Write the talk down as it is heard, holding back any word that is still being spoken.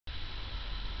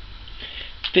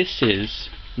This is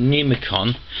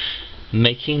Numicon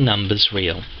making numbers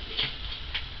real.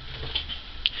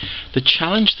 The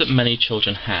challenge that many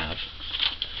children have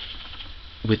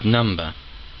with number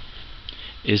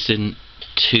is in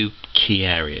two key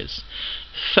areas.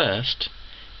 First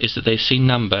is that they see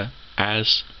number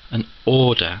as an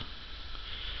order,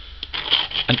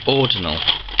 an ordinal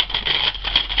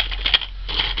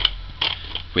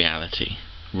reality,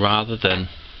 rather than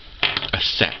a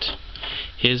set.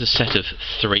 Here's a set of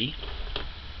 3,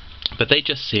 but they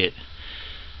just see it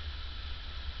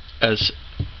as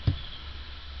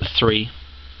 3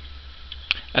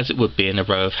 as it would be in a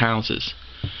row of houses.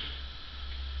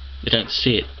 They don't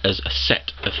see it as a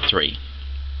set of 3.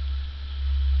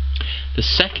 The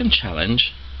second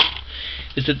challenge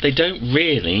is that they don't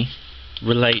really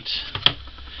relate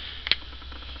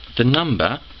the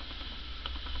number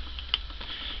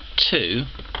to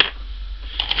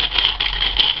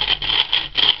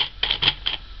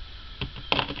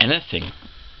anything,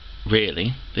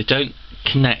 really. They don't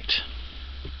connect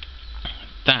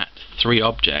that 3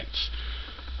 objects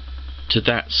to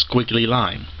that squiggly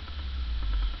line.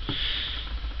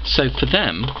 So for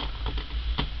them,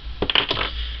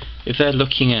 if they're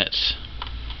looking at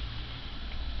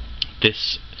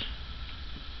this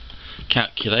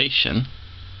calculation,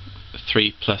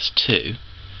 3 plus 2,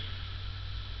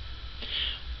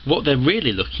 what they're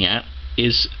really looking at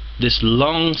is this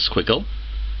long squiggle,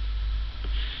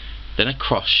 then a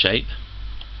cross shape,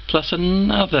 plus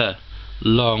another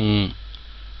long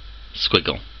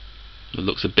squiggle that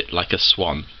looks a bit like a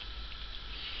swan.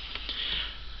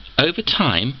 Over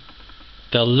time,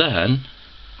 they'll learn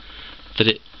that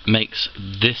it makes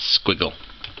this squiggle.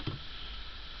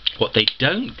 What they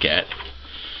don't get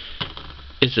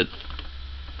is that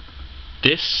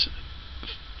this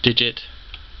digit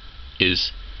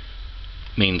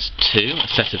means 2, a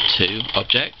set of 2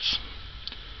 objects.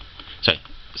 Sorry,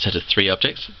 a set of 3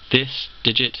 objects. This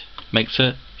digit makes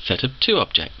a set of 2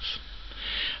 objects,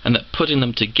 and that putting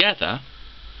them together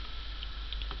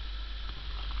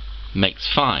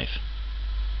makes 5.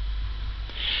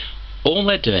 All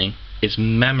they're doing is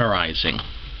memorizing.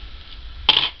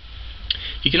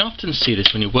 You can often see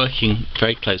this when you're working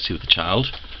very closely with a child,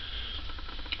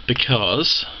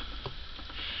 because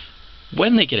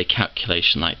when they get a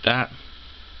calculation like that,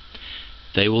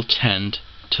 they will tend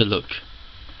to look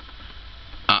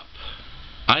up,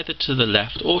 either to the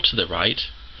left or to the right,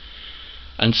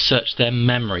 and search their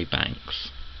memory banks,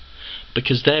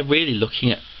 because they're really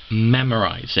looking at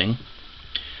memorizing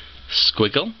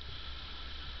squiggle,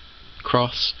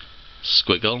 cross,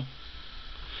 squiggle,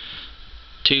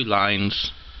 2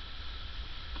 lines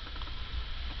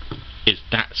is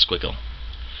that squiggle,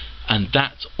 and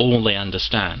that's all they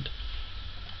understand.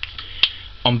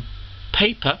 On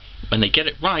paper, when they get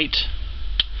it right,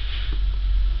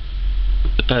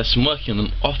 the person working on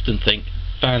them often think,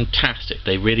 fantastic,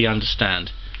 they really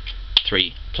understand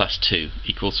 3 plus 2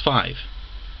 equals 5.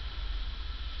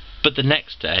 But the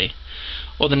next day,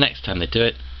 or the next time they do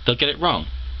it, they'll get it wrong,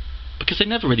 because they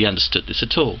never really understood this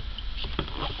at all.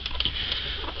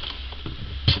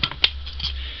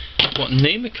 What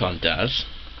Numicon does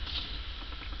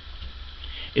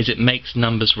is it makes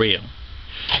numbers real.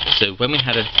 So when we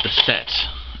had a set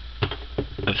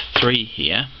of 3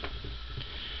 here,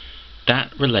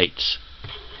 that relates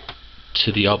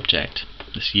to the object,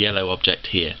 this yellow object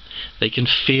here. They can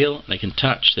feel, they can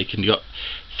touch, they can got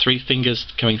 3 fingers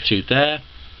coming through there.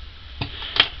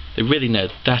 They really know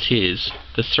that is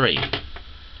the 3,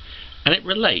 and it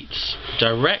relates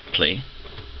directly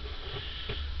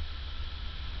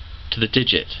to the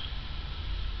digit.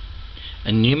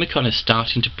 And Numicon is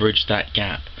starting to bridge that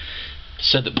gap,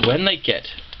 so that when they get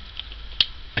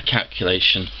a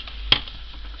calculation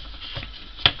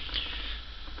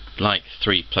like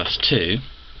 3 plus 2,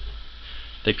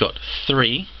 they've got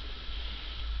 3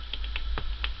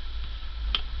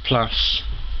 plus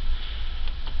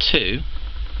 2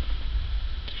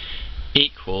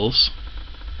 equals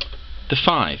the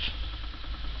 5.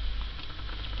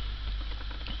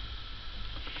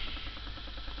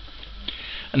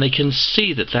 And they can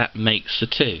see that that makes the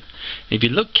 2. If you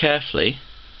look carefully,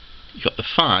 you've got the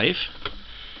 5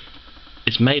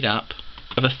 is made up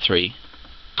of a 3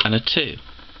 and a 2.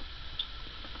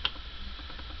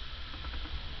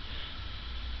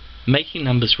 Making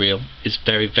numbers real is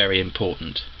very, very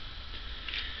important.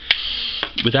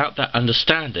 Without that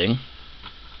understanding,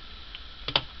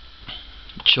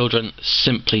 children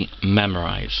simply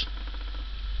memorize.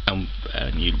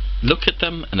 And you look at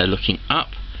them and they're looking up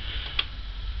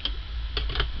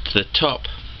to the top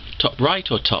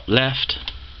right or top left.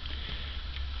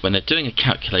 When they're doing a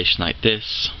calculation like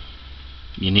this,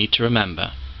 you need to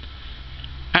remember,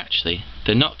 actually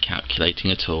they're not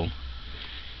calculating at all.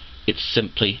 It's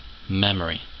simply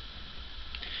memory.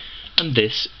 And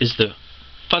this is the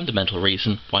fundamental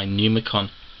reason why Numicon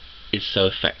is so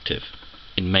effective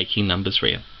in making numbers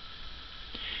real.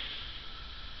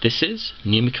 This is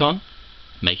Numicon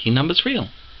making numbers real.